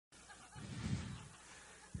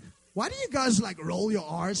Why do you guys like roll your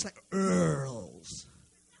R's like Earls?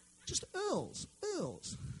 Just Earls.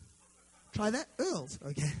 Earls. Try that. Earls.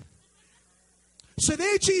 Okay. So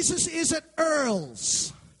there Jesus is at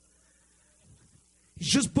Earls. He's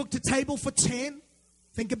just booked a table for 10.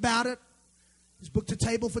 Think about it. He's booked a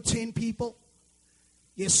table for 10 people.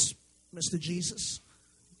 Yes, Mr. Jesus.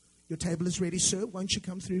 Your table is ready, sir. Won't you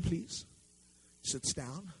come through, please? Sits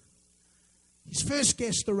down. His first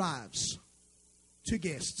guest arrives. 2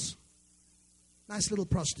 guests. Nice little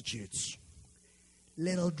prostitutes.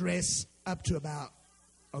 Little dress up to about,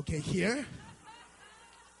 okay, here.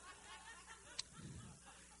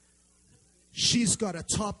 She's got a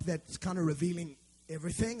top that's kind of revealing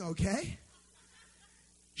everything, okay?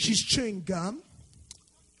 She's chewing gum.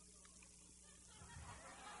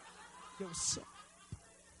 Yo, what's up?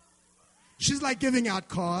 She's like giving out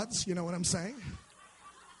cards, you know what I'm saying?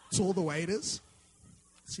 It's all the waiters.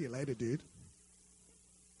 See you later, dude.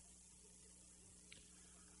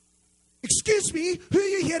 Excuse me, who are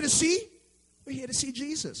you here to see? We're here to see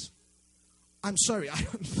Jesus. I'm sorry, I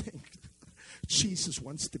don't think Jesus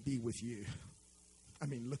wants to be with you. I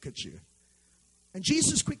mean, look at you. And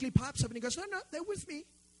Jesus quickly pipes up and he goes, no, they're with me.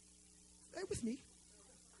 They're with me.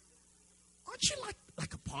 Aren't you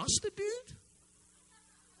like a pastor, dude?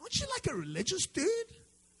 Aren't you like a religious dude?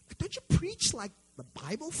 Like, don't you preach like the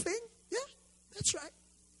Bible thing? Yeah, that's right.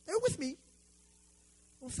 They're with me.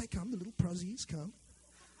 Well, if they come, the little prozzies come.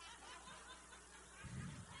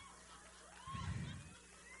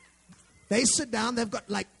 They sit down. They've got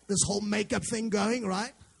like this whole makeup thing going,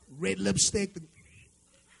 right? Red lipstick.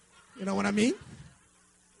 You know what I mean?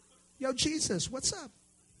 Yo, Jesus, what's up?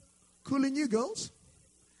 Cool in you, girls?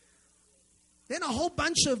 Then a whole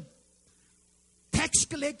bunch of tax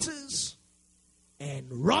collectors and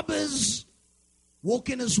robbers walk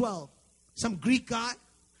in as well. Some Greek guy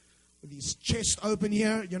with his chest open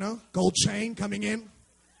here, you know, gold chain coming in.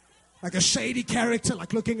 Like a shady character,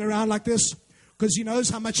 like looking around like this. Because he knows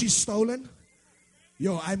how much he's stolen.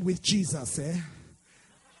 Yo, I'm with Jesus, eh?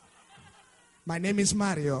 My name is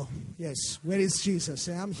Mario. Yes, where is Jesus?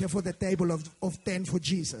 Eh? I'm here for the table of 10 for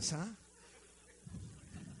Jesus, huh?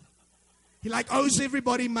 He like owes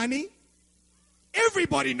everybody money.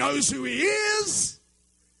 Everybody knows who he is.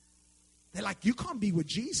 They're like, you can't be with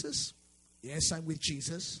Jesus. Yes, I'm with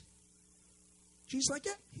Jesus. Jesus like,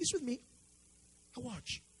 yeah, he's with me. I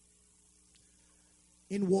watch.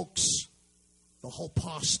 In walks the whole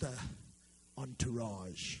pastor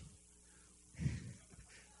entourage.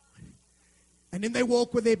 And then they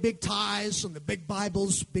walk with their big ties and the big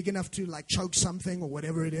Bibles, big enough to like choke something or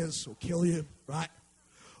whatever it is, or kill you, right?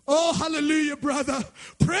 Oh, hallelujah, brother.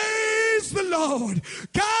 Praise the Lord.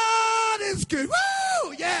 God is good.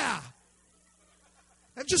 Woo! Yeah.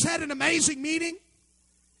 They've just had an amazing meeting.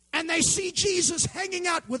 And they see Jesus hanging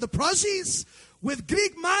out with the prozzies, with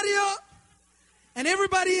Greek Mario, and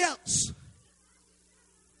everybody else.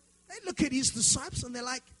 They look at his disciples and they're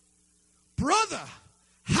like, brother,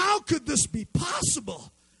 how could this be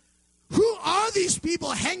possible? Who are these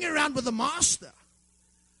people hanging around with the master?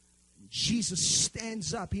 Jesus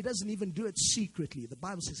stands up. He doesn't even do it secretly. The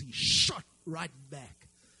Bible says he shot right back.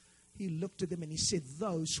 He looked at them and he said,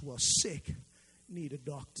 those who are sick need a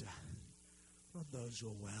doctor, not those who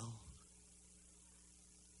are well.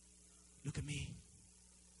 Look at me.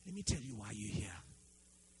 Let me tell you why you're here.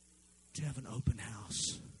 To have an open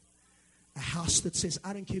house. A house that says,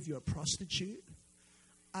 I don't care if you're a prostitute.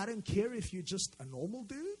 I don't care if you're just a normal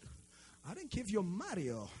dude. I don't care if you're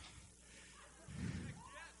Mario.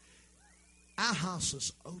 Our house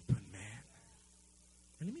is open, man.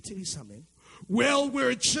 And let me tell you something. Well,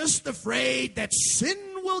 we're just afraid that sin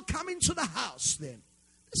will come into the house then.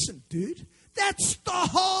 Listen, dude, that's the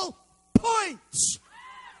whole point.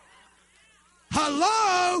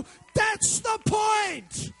 Hello? That's the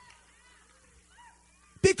point.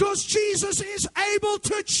 Because Jesus is able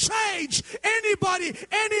to change anybody,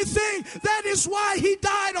 anything. That is why he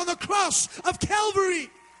died on the cross of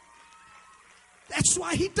Calvary. That's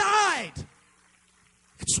why he died.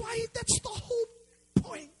 That's the whole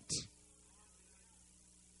point.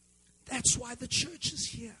 That's why the church is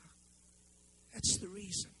here. That's the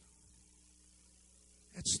reason.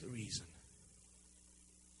 That's the reason.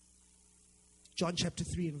 John chapter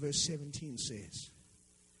 3 and verse 17 says,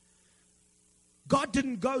 God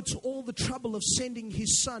didn't go to all the trouble of sending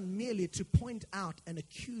his son merely to point out an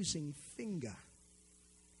accusing finger.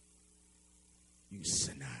 You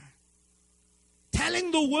sinner.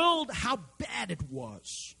 Telling the world how bad it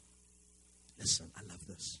was. Listen, I love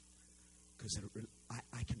this. Because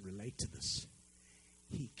I can relate to this.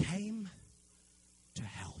 He came to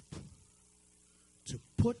help. To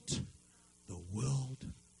put the world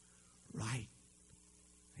right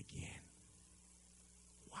again.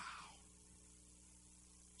 Wow.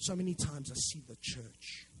 So many times I see the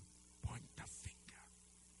church point the finger.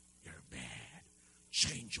 You're bad.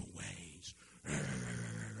 Change your ways.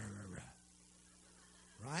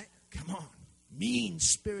 Right? Come on.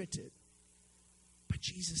 Mean-spirited. But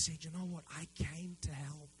Jesus said, you know what? I came to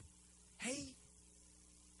help. Hey,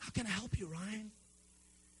 how can I help you, Ryan?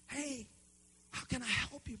 Hey, how can I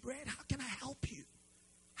help you, Brad? How can I help you?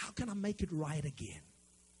 How can I make it right again?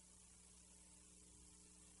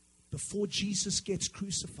 Before Jesus gets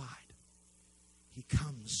crucified, he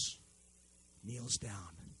comes, kneels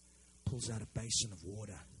down, pulls out a basin of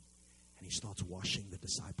water, and he starts washing the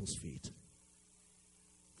disciples' feet.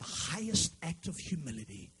 The highest act of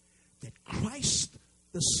humility that Christ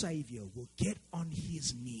the Savior will get on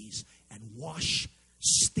his knees and wash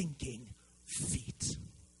stinking feet.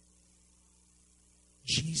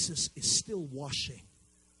 Jesus is still washing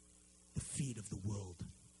the feet of the world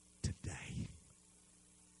today.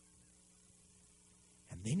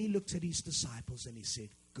 And then he looked at his disciples and he said,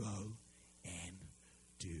 go and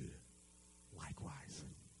do likewise.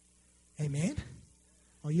 Amen?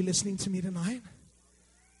 Are you listening to me tonight?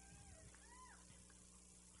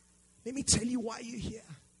 Let me tell you why you're here.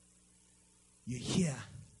 You're here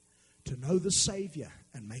to know the Savior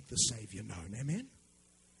and make the Savior known. Amen?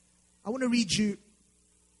 I want to read you,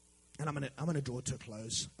 and I'm going to draw it to a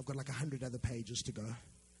close. I've got like 100 other pages to go.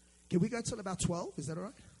 Can we go till about 12? Is that all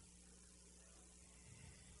right?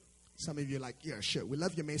 Some of you are like, yeah, sure. We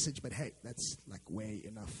love your message, but hey, that's like way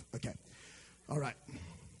enough. Okay. All right.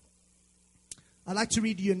 I'd like to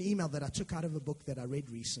read you an email that I took out of a book that I read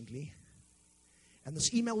recently. And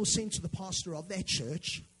this email was sent to the pastor of that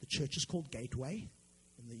church. The church is called Gateway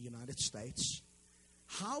in the United States.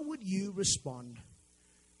 How would you respond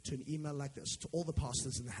to an email like this to all the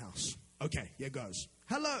pastors in the house? Okay, here goes.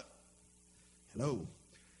 Hello. Hello.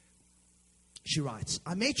 She writes,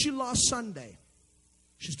 I met you last Sunday.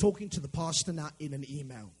 She's talking to the pastor now in an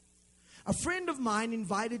email. A friend of mine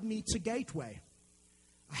invited me to Gateway.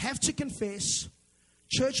 I have to confess,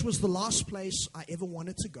 church was the last place I ever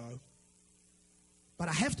wanted to go. But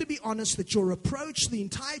I have to be honest that your approach, the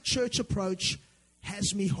entire church approach,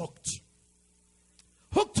 has me hooked.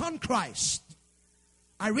 Hooked on Christ.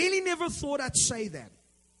 I really never thought I'd say that.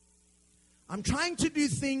 I'm trying to do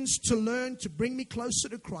things to learn to bring me closer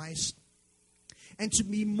to Christ and to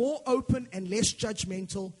be more open and less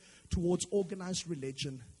judgmental towards organized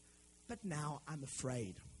religion. But now I'm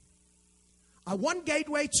afraid. I want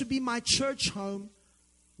Gateway to be my church home,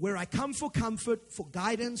 where I come for comfort, for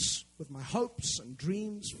guidance, with my hopes and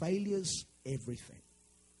dreams, failures, everything.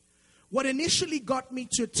 What initially got me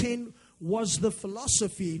to attend was the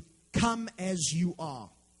philosophy, come as you are.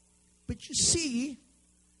 But you see,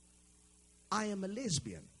 I am a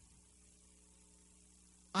lesbian.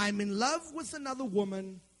 I'm in love with another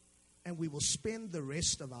woman, and we will spend the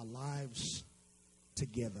rest of our lives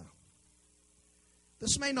together.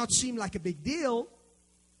 This may not seem like a big deal,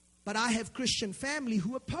 but I have Christian family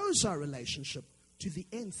who oppose our relationship to the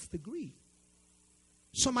nth degree.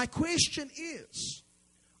 So my question is,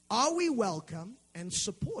 are we welcome and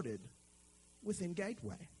supported within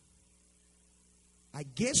Gateway? I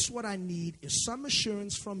guess what I need is some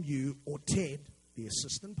assurance from you or Ted, the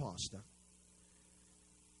assistant pastor,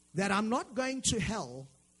 that I'm not going to hell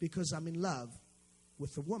because I'm in love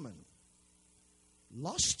with a woman.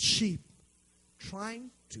 Lost sheep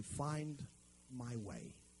trying to find my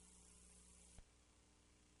way.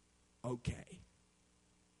 Okay,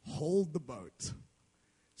 hold the boat,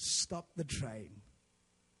 stop the train.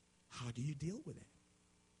 How do you deal with it?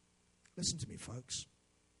 Listen to me, folks.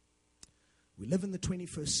 We live in the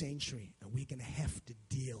 21st century, and we're going to have to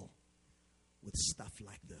deal with stuff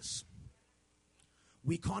like this.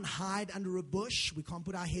 We can't hide under a bush. We can't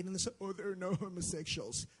put our head in and say, oh, there are no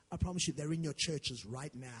homosexuals. I promise you, they're in your churches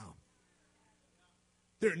right now.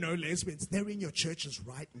 There are no lesbians. They're in your churches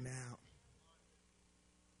right now.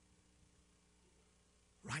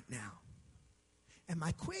 Right now. And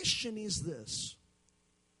my question is this.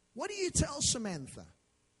 What do you tell Samantha?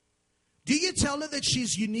 Do you tell her that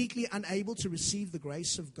she's uniquely unable to receive the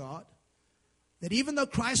grace of God? That even though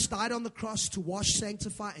Christ died on the cross to wash,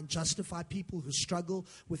 sanctify, and justify people who struggle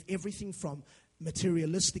with everything from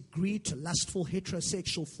materialistic greed to lustful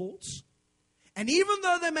heterosexual thoughts, and even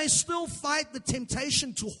though they may still fight the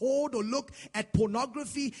temptation to hoard or look at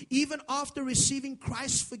pornography even after receiving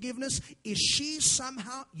Christ's forgiveness, is she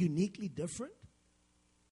somehow uniquely different?